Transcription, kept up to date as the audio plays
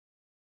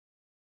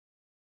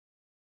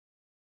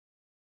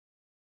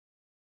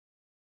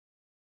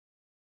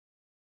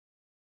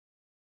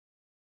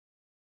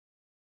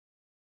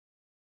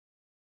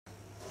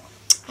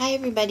Hi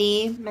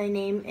everybody, my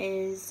name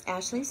is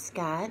Ashley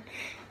Scott.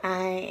 I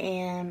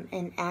am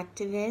an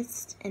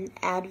activist, an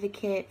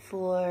advocate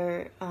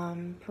for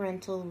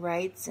parental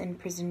rights and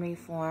prison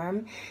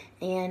reform,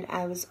 and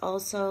I was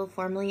also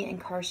formerly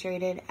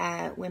incarcerated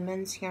at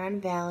Women's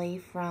Huron Valley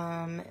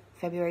from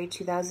February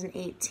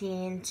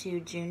 2018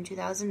 to June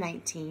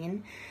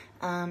 2019.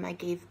 I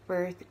gave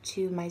birth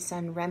to my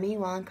son Remy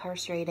while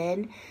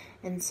incarcerated,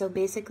 and so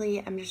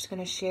basically I'm just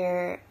going to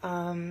share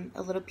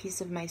a little piece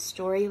of my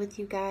story with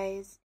you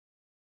guys.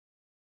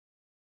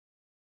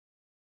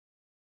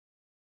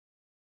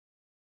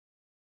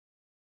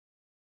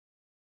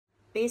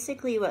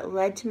 Basically, what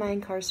led to my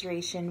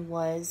incarceration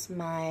was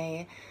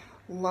my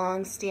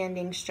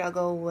long-standing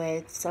struggle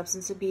with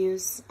substance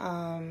abuse.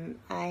 I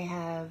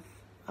have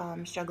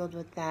struggled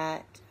with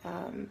that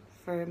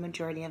for a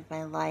majority of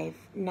my life.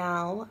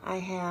 Now I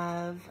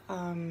have,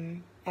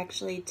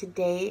 actually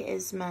today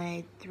is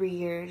my 3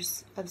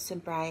 years of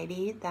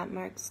sobriety. That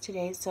marks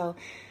today, so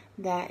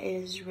that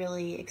is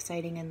really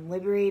exciting and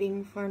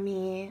liberating for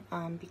me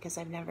because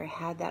I've never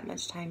had that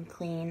much time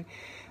clean.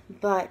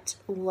 But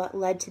what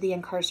led to the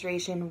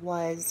incarceration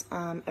was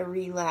a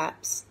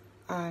relapse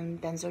on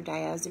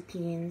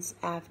benzodiazepines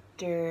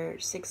after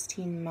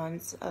 16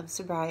 months of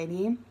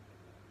sobriety.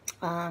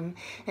 And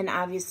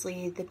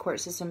obviously the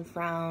court system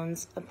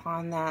frowns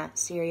upon that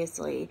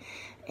seriously.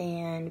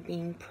 And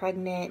being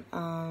pregnant,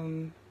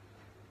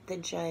 the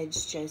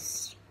judge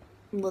just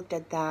looked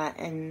at that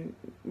and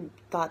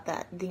thought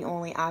that the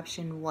only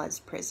option was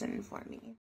prison for me.